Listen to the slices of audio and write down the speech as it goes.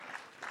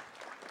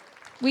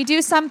We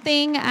do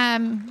something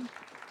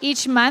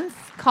each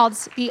month called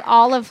the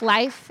All of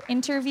Life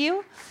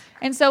interview.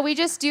 And so we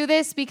just do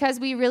this because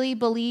we really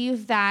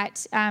believe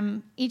that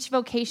each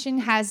vocation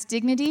has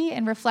dignity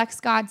and reflects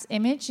God's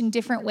image in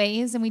different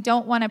ways. And we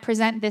don't want to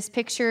present this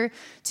picture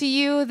to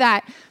you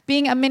that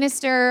being a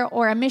minister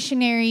or a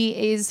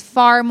missionary is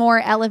far more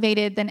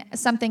elevated than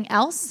something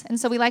else. And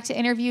so we like to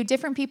interview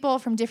different people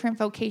from different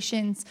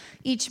vocations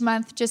each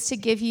month just to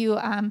give you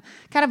kind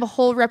of a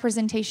whole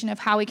representation of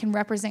how we can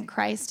represent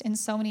Christ in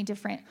so many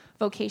different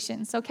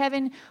vocations. So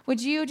Kevin,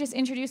 would you just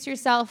introduce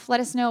yourself, let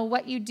us know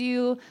what you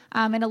do,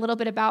 and a little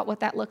bit about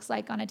what that looks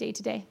like on a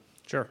day-to-day?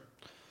 Sure.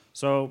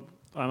 So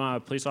I'm a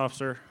police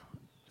officer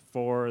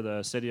for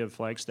the city of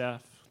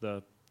Flagstaff,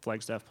 the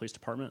Flagstaff Police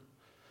Department.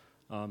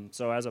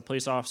 So as a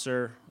police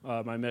officer,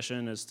 my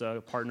mission is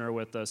to partner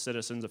with the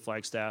citizens of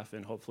Flagstaff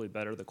and hopefully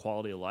better the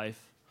quality of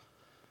life.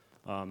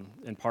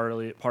 And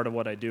part of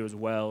what I do as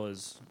well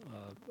is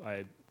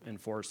I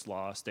enforce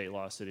law, state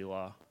law, city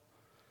law.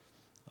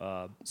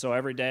 So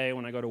every day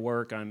when I go to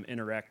work, I'm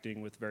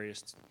interacting with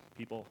various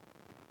people.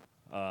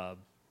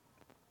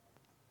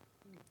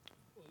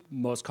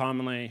 Most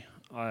commonly,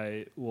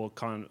 I'm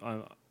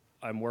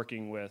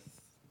working with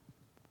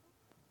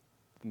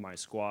my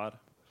squad,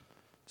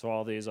 so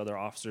all these other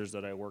officers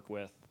that I work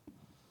with.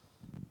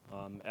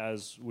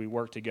 As we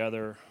work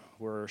together,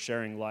 we're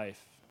sharing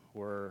life.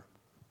 We're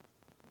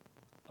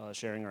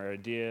sharing our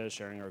ideas,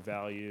 sharing our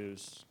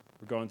values.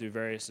 We're going through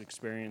various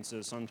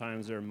experiences.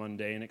 Sometimes they're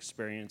mundane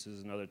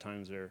experiences, and other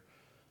times they're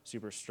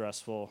super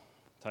stressful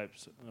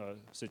types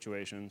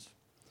situations.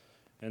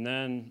 And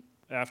then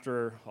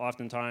after,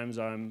 oftentimes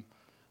I'm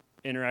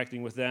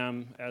interacting with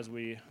them as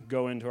we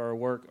go into our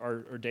work,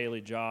 our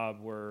daily job.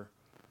 We're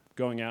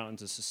going out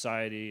into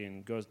society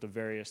and goes to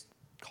various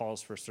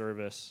calls for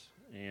service,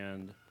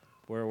 and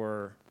where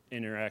we're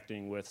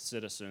interacting with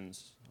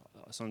citizens.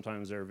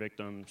 Sometimes they're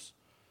victims,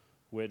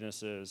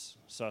 witnesses,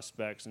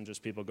 suspects, and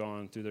just people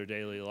going through their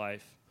daily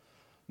life.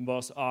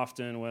 Most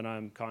often when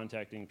I'm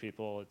contacting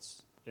people,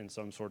 it's in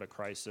some sort of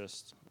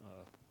crisis.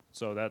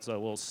 So that's a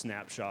little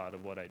snapshot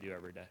of what I do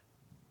every day.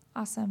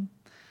 Awesome.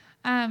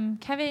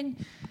 Kevin,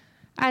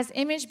 as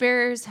image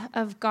bearers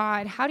of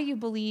God, how do you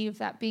believe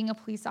that being a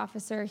police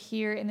officer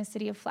here in the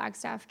city of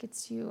Flagstaff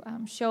gets to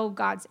show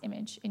God's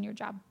image in your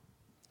job?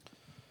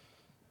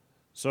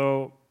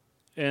 So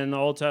in the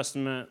Old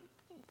Testament,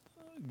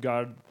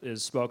 God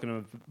is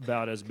spoken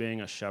about as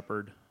being a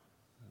shepherd.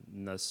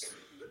 And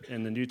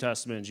in the New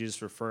Testament,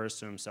 Jesus refers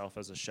to himself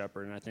as a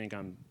shepherd, and I think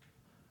I'm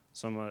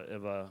somewhat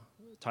of a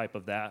type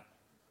of that.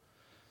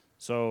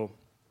 So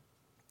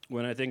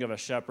when I think of a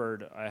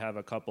shepherd, I have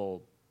a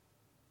couple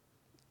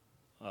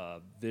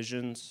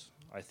visions.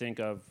 I think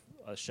of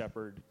a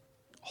shepherd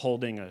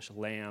holding a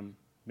lamb,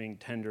 being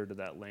tender to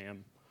that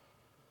lamb.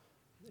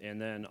 And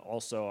then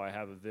also I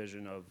have a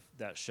vision of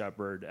that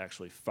shepherd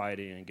actually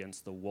fighting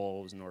against the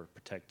wolves in order to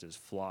protect his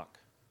flock.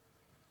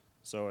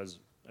 So as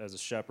a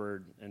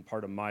shepherd, and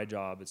part of my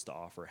job is to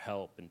offer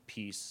help and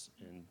peace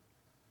and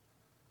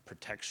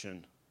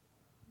protection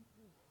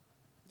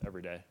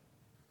every day.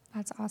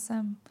 That's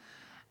awesome.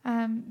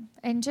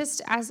 And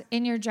just as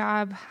in your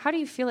job, how do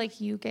you feel like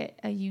you get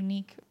a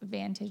unique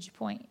vantage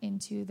point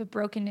into the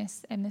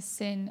brokenness and the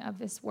sin of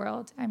this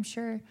world? I'm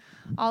sure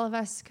all of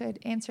us could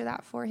answer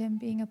that for him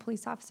being a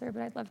police officer,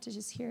 but I'd love to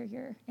just hear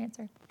your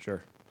answer.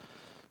 Sure.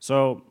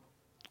 So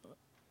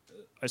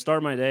I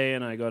start my day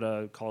and I go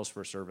to calls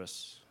for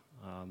service.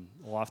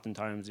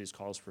 Oftentimes these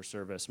calls for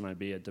service might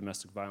be a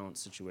domestic violence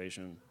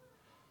situation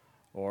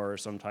or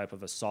some type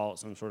of assault,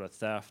 some sort of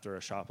theft or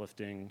a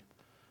shoplifting,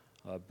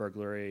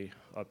 burglary,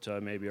 up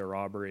to maybe a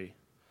robbery.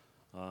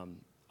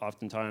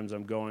 Oftentimes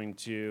I'm going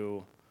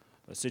to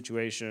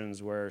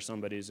situations where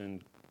somebody's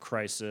in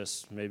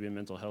crisis, maybe a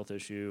mental health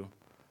issue.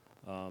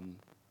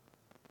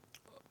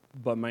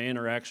 But my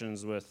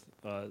interactions with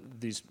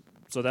these,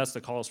 so that's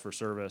the calls for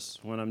service.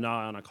 When I'm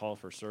not on a call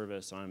for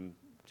service, I'm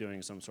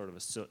doing some sort of a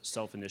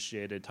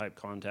self-initiated type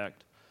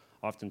contact.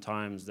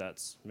 Oftentimes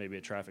that's maybe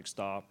a traffic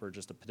stop or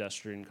just a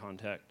pedestrian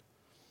contact.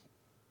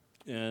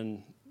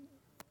 And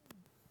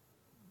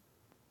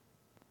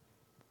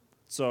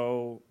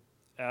so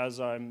as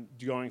I'm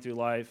going through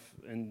life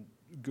and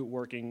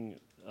working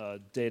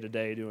day to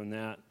day doing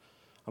that,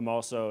 I'm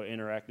also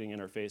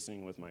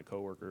interfacing with my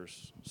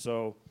coworkers.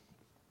 So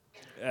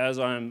as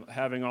I'm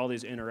having all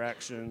these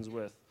interactions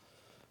with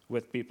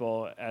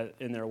people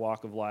in their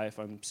walk of life,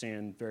 I'm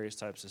seeing various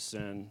types of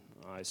sin.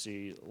 I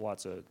see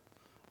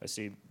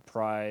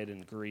pride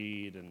and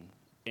greed and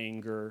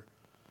anger.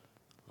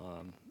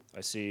 I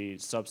see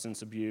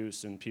substance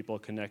abuse and people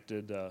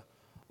connected to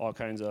all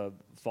kinds of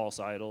false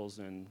idols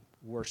and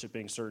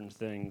worshiping certain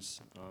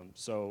things.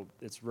 So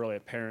it's really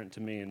apparent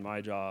to me in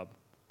my job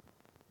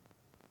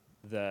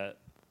that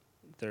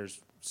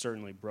there's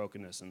certainly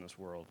brokenness in this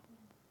world.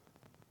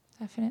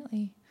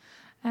 Definitely.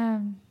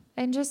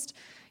 And just,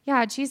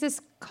 yeah,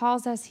 Jesus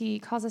calls us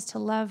to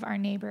love our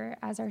neighbor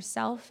as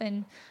ourself.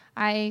 And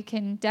I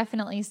can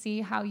definitely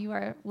see how you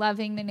are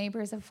loving the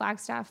neighbors of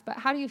Flagstaff, but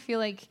how do you feel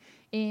like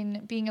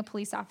in being a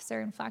police officer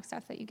in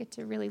Flagstaff that you get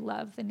to really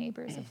love the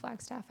neighbors of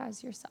Flagstaff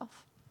as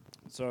yourself?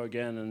 So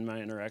again, in my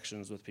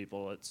interactions with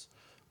people, it's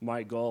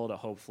my goal to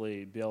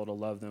hopefully be able to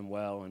love them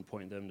well and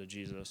point them to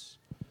Jesus.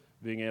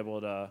 Being able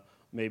to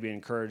maybe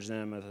encourage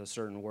them with a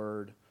certain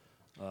word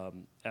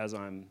as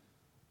I'm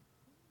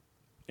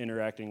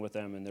interacting with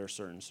them in their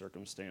certain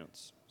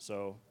circumstance.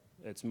 So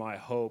it's my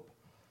hope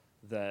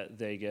that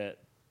they get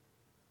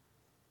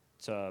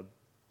to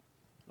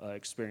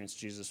experience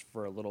Jesus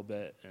for a little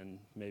bit and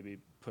maybe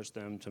push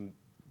them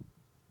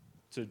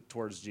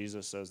towards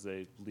Jesus as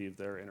they leave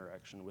their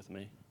interaction with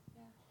me.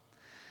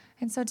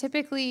 And so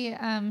typically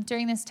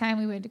during this time,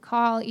 we would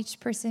call each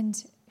person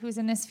who's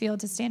in this field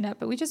to stand up.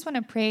 But we just want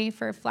to pray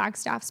for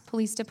Flagstaff's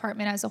police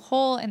department as a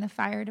whole and the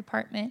fire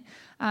department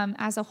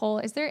as a whole.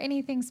 Is there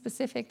anything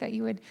specific that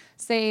you would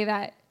say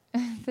that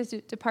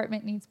the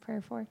department needs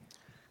prayer for?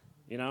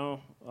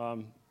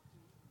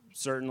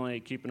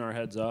 Certainly keeping our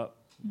heads up,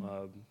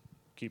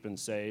 keeping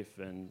safe,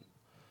 and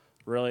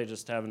really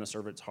just having a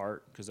servant's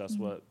heart, because that's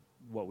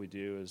what we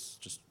do is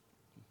just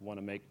want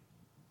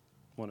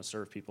to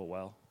serve people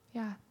well.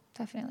 Yeah,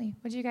 definitely.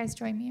 Would you guys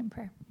join me in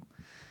prayer?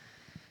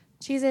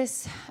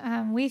 Jesus,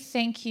 we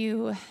thank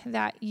you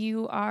that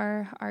you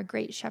are our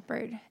great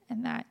shepherd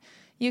and that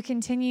you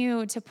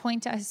continue to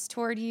point us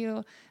toward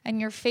you,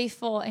 and you're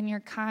faithful and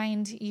you're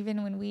kind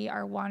even when we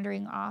are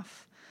wandering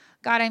off.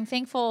 God, I'm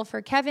thankful for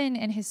Kevin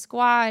and his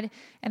squad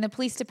and the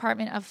police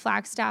department of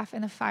Flagstaff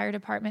and the fire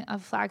department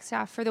of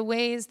Flagstaff for the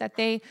ways that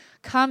they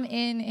come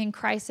in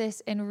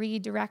crisis and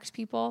redirect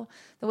people,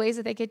 the ways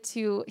that they get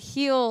to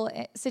heal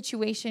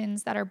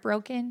situations that are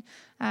broken,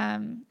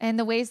 and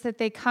the ways that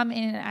they come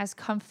in as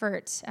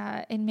comfort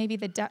in maybe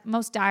the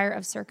most dire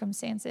of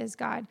circumstances,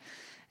 God.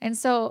 And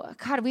so,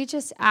 God, we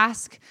just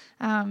ask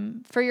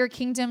for your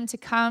kingdom to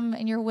come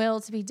and your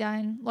will to be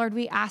done. Lord,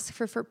 we ask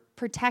for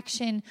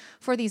protection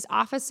for these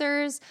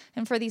officers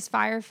and for these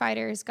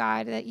firefighters,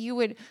 God, that you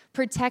would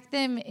protect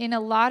them in a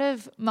lot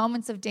of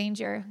moments of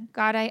danger.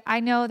 God, I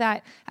know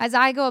that as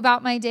I go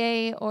about my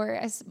day, or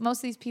as most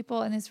of these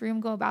people in this room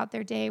go about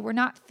their day, we're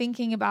not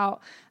thinking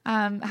about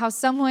how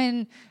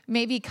someone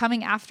may be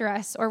coming after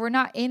us, or we're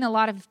not in a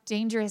lot of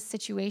dangerous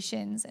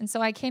situations. And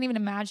so I can't even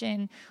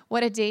imagine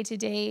what a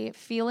day-to-day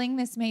feeling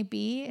this may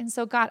be. And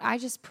so, God, I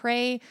just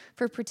pray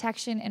for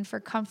protection and for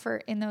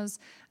comfort in those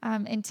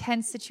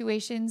intense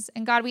situations.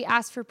 And God, we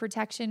ask for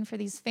protection for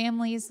these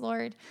families,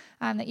 Lord,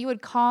 that you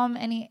would calm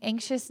any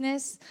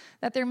anxiousness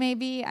that there may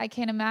be. I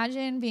can't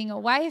imagine being a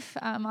wife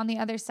on the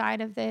other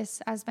side of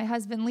this as my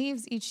husband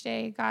leaves each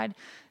day. God,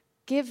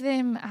 give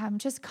them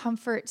just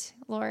comfort,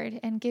 Lord,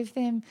 and give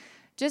them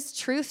just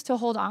truth to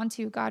hold on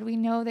to. God, we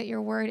know that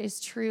your word is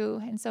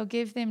true, and so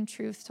give them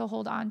truth to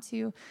hold on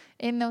to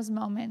in those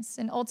moments.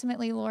 And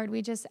ultimately, Lord,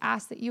 we just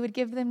ask that you would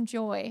give them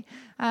joy.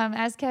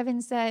 As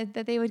Kevin said,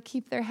 that they would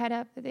keep their head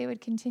up, that they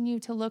would continue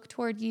to look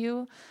toward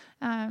you,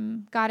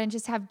 God, and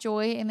just have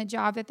joy in the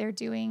job that they're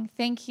doing.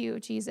 Thank you,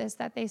 Jesus,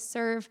 that they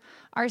serve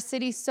our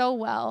city so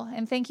well.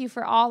 And thank you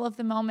for all of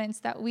the moments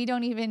that we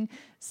don't even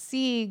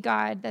see,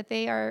 God, that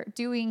they are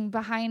doing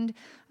behind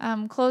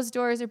closed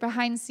doors or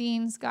behind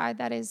scenes, God,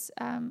 that is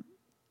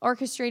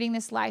orchestrating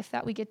this life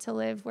that we get to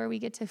live, where we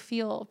get to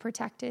feel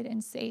protected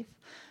and safe.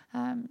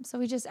 So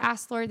we just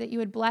ask, Lord, that you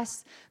would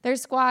bless their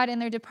squad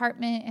and their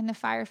department and the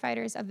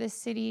firefighters of this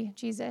city,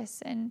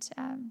 Jesus. And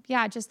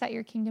just that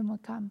your kingdom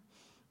would come.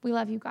 We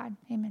love you, God.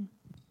 Amen.